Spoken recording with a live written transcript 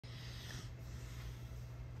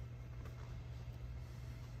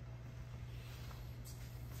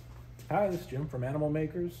Hi, this is Jim from Animal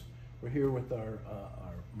Makers. We're here with our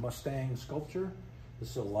Mustang sculpture. This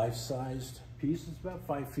is a life-sized piece. It's about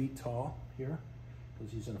 5 feet tall here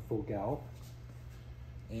because he's in a full gallop.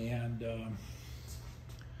 And I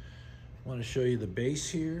want to show you the base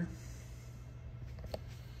here. The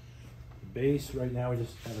base right now we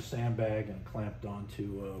just have a sandbag and clamped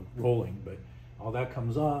onto rolling, but all that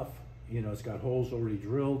comes off. You know, it's got holes already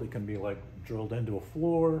drilled. It can be like drilled into a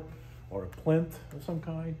floor or a plinth of some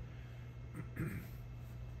kind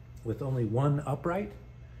with only one upright,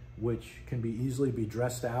 which can be easily be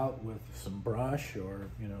dressed out with some brush or,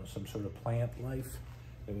 you know, some sort of plant life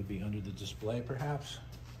that would be under the display perhaps.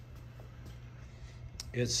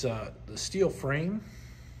 It's the steel frame.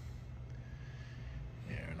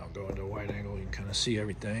 Here, and I'll go into a wide angle, you can kind of see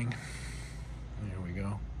everything. There we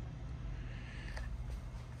go.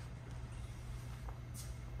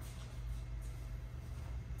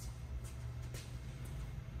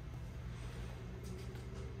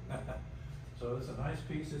 So it's a nice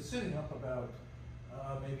piece. It's sitting up about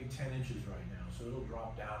maybe 10 inches right now, so it'll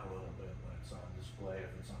drop down a little bit when it's on display,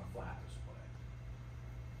 if it's on a flat display.